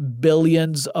represents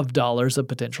billions of dollars of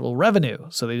potential revenue,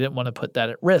 so they didn't want to put that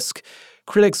at risk.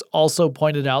 Critics also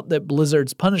pointed out that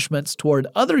Blizzard's punishments toward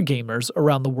other gamers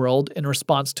around the world in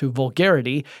response to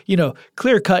vulgarity,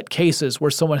 clear-cut cases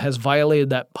where someone has violated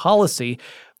that policy,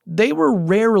 they were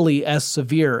rarely as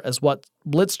severe as what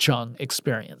Blitzchung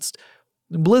experienced.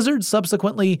 Blizzard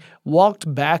subsequently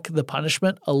walked back the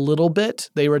punishment a little bit.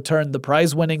 They returned the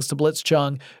prize winnings to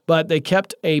Blitzchung, but they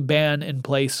kept a ban in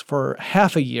place for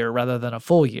half a year rather than a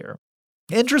full year.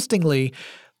 Interestingly,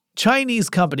 Chinese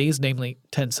companies, namely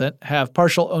Tencent, have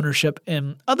partial ownership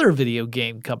in other video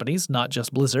game companies, not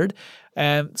just Blizzard,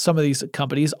 and some of these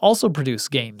companies also produce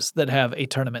games that have a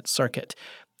tournament circuit.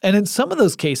 And in some of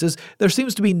those cases, there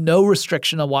seems to be no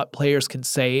restriction on what players can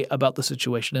say about the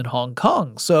situation in Hong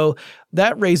Kong. So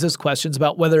that raises questions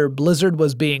about whether Blizzard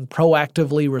was being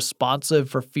proactively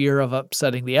responsive for fear of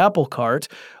upsetting the apple cart,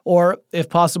 or if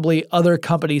possibly other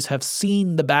companies have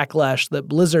seen the backlash that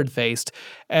Blizzard faced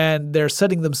and they're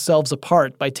setting themselves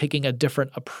apart by taking a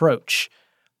different approach.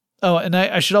 Oh, and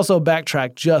I should also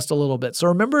backtrack just a little bit. So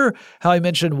remember how I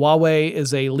mentioned Huawei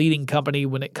is a leading company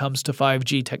when it comes to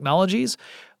 5G technologies?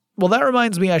 Well, that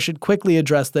reminds me I should quickly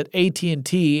address that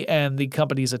AT&T and the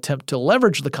company's attempt to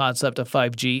leverage the concept of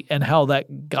 5G and how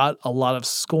that got a lot of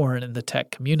scorn in the tech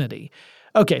community.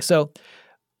 Okay, so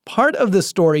part of this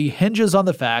story hinges on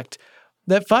the fact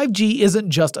that 5G isn't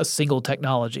just a single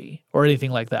technology or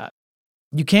anything like that.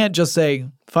 You can't just say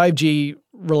 5G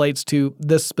relates to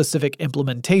this specific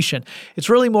implementation. It's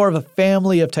really more of a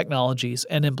family of technologies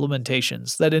and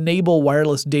implementations that enable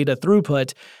wireless data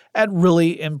throughput at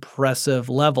really impressive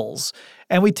levels.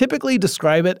 And we typically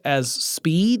describe it as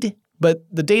speed, but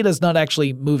the data is not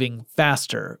actually moving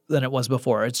faster than it was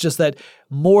before. It's just that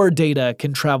more data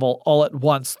can travel all at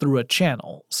once through a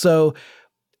channel. So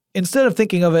instead of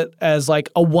thinking of it as like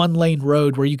a one-lane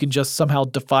road where you can just somehow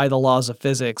defy the laws of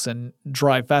physics and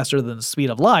drive faster than the speed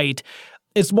of light,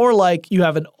 it's more like you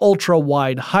have an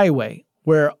ultra-wide highway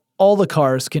where all the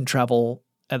cars can travel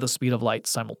at the speed of light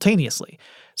simultaneously.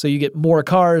 So you get more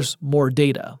cars, more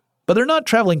data. But they're not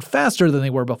traveling faster than they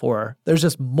were before. There's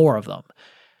just more of them.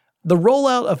 The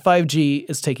rollout of 5G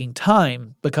is taking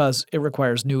time because it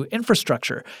requires new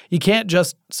infrastructure. You can't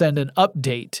just send an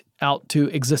update out to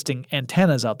existing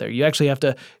antennas out there. You actually have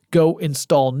to go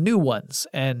install new ones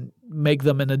and make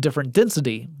them in a different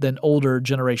density than older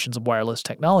generations of wireless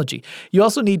technology. You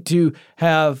also need to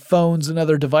have phones and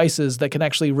other devices that can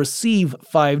actually receive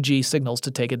 5G signals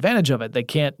to take advantage of it. They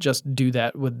can't just do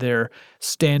that with their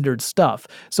standard stuff.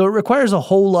 So it requires a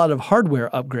whole lot of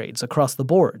hardware upgrades across the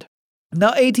board.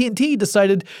 Now, AT&T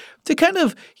decided to kind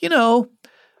of,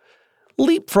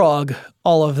 leapfrog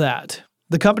all of that.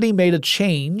 The company made a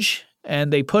change,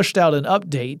 and they pushed out an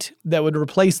update that would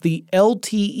replace the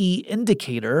LTE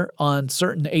indicator on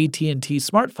certain AT&T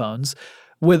smartphones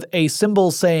with a symbol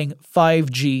saying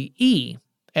 5GE,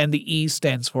 and the E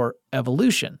stands for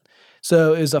evolution.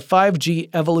 So it was a 5G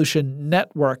evolution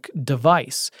network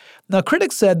device. Now,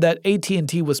 critics said that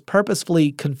AT&T was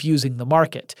purposefully confusing the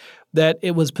market, that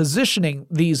it was positioning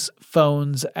these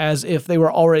phones as if they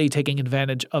were already taking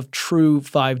advantage of true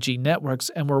 5G networks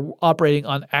and were operating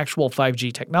on actual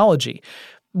 5G technology,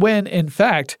 when in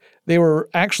fact they were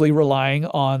actually relying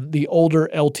on the older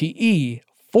LTE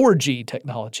 4G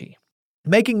technology.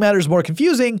 Making matters more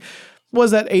confusing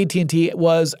was that AT&T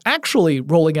was actually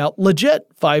rolling out legit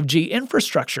 5G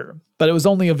infrastructure, but it was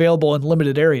only available in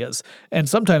limited areas, and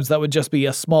sometimes that would just be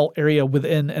a small area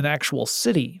within an actual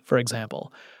city, for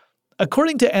example.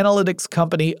 According to analytics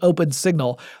company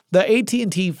OpenSignal, the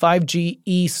AT&T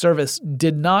 5G service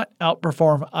did not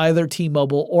outperform either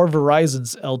T-Mobile or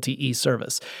Verizon's LTE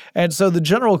service. And so the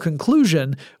general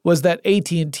conclusion was that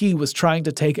AT&T was trying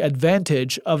to take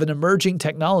advantage of an emerging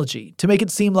technology to make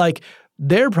it seem like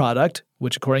their product,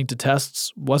 which according to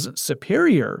tests wasn't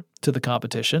superior to the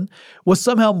competition, was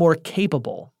somehow more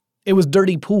capable. It was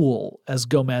dirty pool, as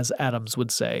Gomez Adams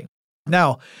would say.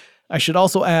 Now, I should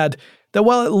also add that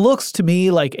while it looks to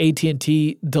me like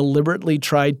AT&T deliberately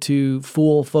tried to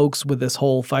fool folks with this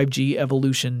whole 5G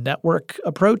evolution network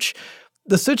approach,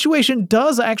 the situation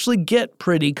does actually get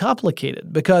pretty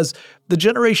complicated because the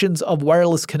generations of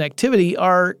wireless connectivity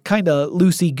are kind of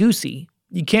loosey-goosey.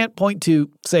 You can't point to,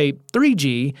 say,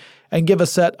 3G and give a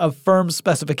set of firm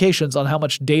specifications on how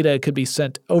much data could be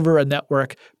sent over a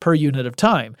network per unit of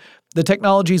time. The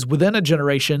technologies within a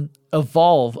generation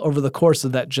evolve over the course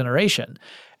of that generation.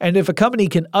 And if a company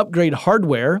can upgrade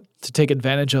hardware to take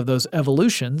advantage of those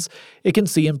evolutions, it can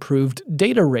see improved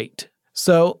data rate.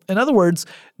 So, in other words,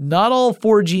 not all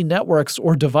 4G networks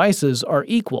or devices are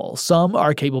equal. Some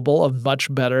are capable of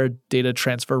much better data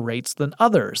transfer rates than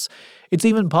others. It's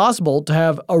even possible to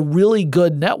have a really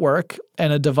good network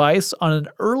and a device on an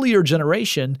earlier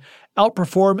generation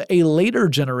outperform a later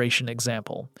generation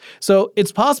example. So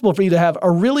it's possible for you to have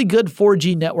a really good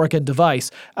 4G network and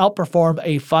device outperform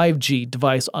a 5G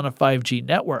device on a 5G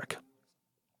network.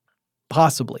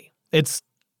 Possibly. It's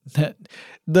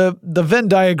the Venn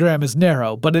diagram is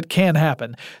narrow, but it can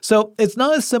happen. So it's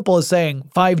not as simple as saying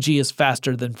 5G is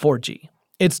faster than 4G.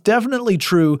 It's definitely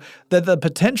true that the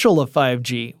potential of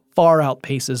 5G far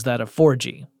outpaces that of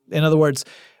 4G. In other words,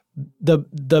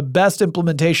 the best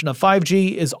implementation of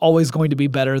 5G is always going to be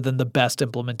better than the best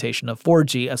implementation of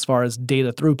 4G as far as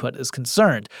data throughput is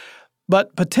concerned.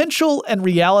 But potential and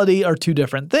reality are two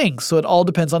different things, so it all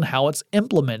depends on how it's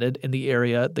implemented in the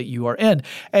area that you are in.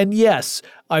 And yes,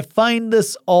 I find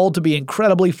this all to be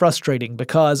incredibly frustrating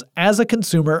because as a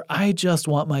consumer, I just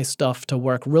want my stuff to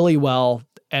work really well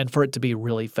and for it to be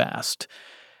really fast.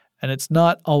 And it's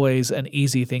not always an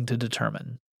easy thing to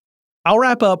determine. I'll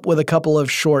wrap up with a couple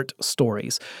of short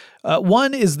stories.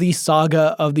 One is the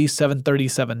saga of the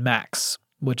 737 MAX,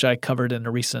 which I covered in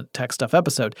a recent Tech Stuff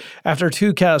episode. After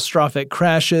 2 catastrophic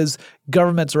crashes,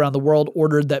 governments around the world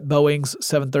ordered that Boeing's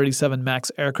 737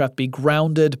 MAX aircraft be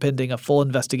grounded pending a full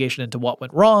investigation into what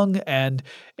went wrong and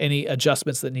any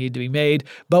adjustments that needed to be made.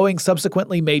 Boeing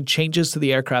subsequently made changes to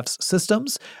the aircraft's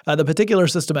systems. The particular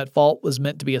system at fault was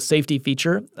meant to be a safety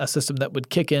feature, a system that would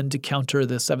kick in to counter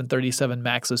the 737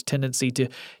 MAX's tendency to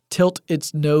tilt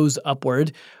its nose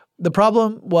upward. The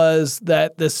problem was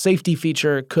that this safety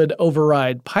feature could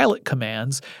override pilot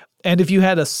commands, and if you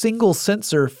had a single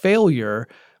sensor failure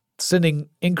sending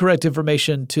incorrect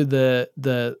information to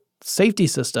the safety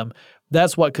system,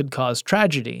 that's what could cause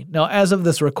tragedy. Now, as of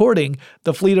this recording,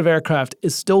 the fleet of aircraft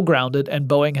is still grounded, and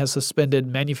Boeing has suspended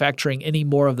manufacturing any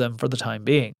more of them for the time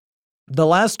being. The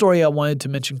last story I wanted to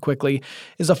mention quickly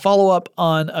is a follow-up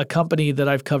on a company that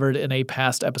I've covered in a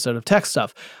past episode of Tech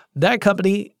Stuff. That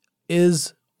company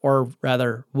is, or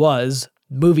rather was,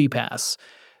 MoviePass.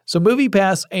 So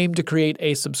MoviePass aimed to create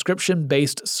a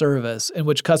subscription-based service in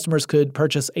which customers could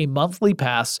purchase a monthly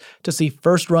pass to see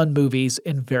first-run movies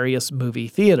in various movie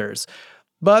theaters.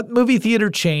 But movie theater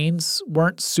chains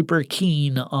weren't super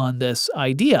keen on this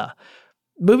idea.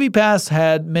 MoviePass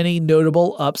had many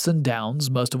notable ups and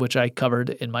downs, most of which I covered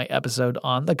in my episode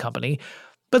on the company,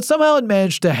 but somehow it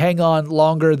managed to hang on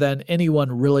longer than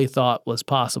anyone really thought was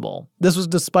possible. This was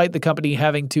despite the company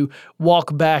having to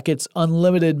walk back its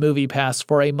unlimited MoviePass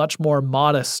for a much more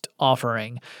modest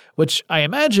offering, which I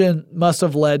imagine must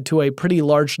have led to a pretty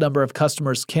large number of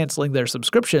customers canceling their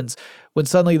subscriptions when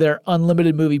suddenly their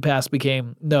unlimited MoviePass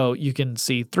became, no, you can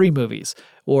see 3 movies,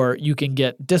 or you can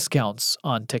get discounts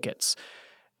on tickets.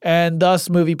 And thus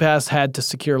MoviePass had to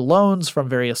secure loans from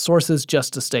various sources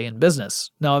just to stay in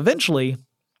business. Now eventually,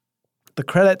 the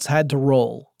credits had to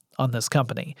roll on this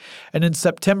company. And in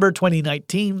September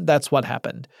 2019, that's what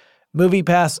happened.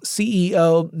 MoviePass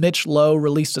CEO Mitch Lowe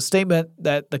released a statement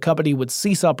that the company would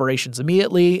cease operations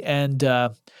immediately, and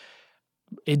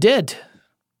it did.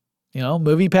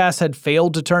 MoviePass had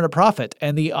failed to turn a profit,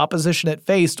 and the opposition it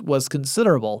faced was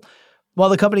considerable. While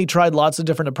the company tried lots of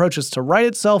different approaches to right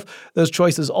itself, those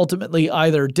choices ultimately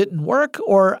either didn't work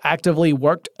or actively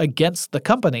worked against the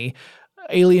company,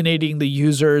 alienating the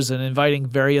users and inviting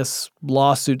various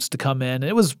lawsuits to come in.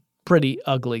 It was pretty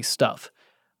ugly stuff.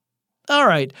 All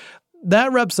right,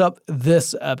 that wraps up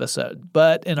this episode.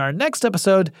 But in our next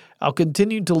episode, I'll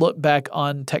continue to look back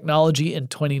on technology in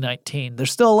 2019.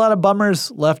 There's still a lot of bummers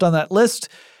left on that list,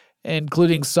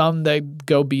 including some that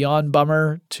go beyond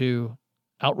bummer to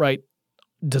outright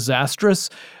disastrous.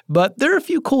 But there are a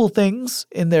few cool things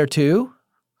in there too,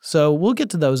 so we'll get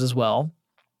to those as well.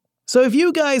 So if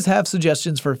you guys have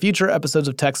suggestions for future episodes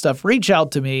of Tech Stuff, reach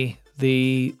out to me.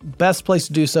 The best place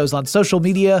to do so is on social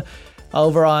media.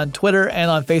 Over on Twitter and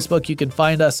on Facebook, you can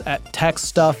find us at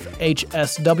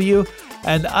TechStuffHSW.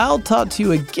 And I'll talk to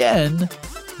you again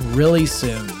really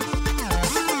soon.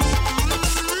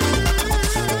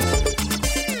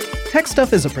 Tech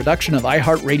Stuff is a production of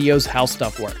iHeartRadio's How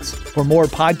Stuff Works. For more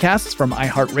podcasts from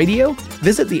iHeartRadio,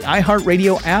 visit the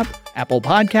iHeartRadio app, Apple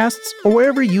Podcasts, or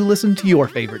wherever you listen to your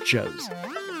favorite shows.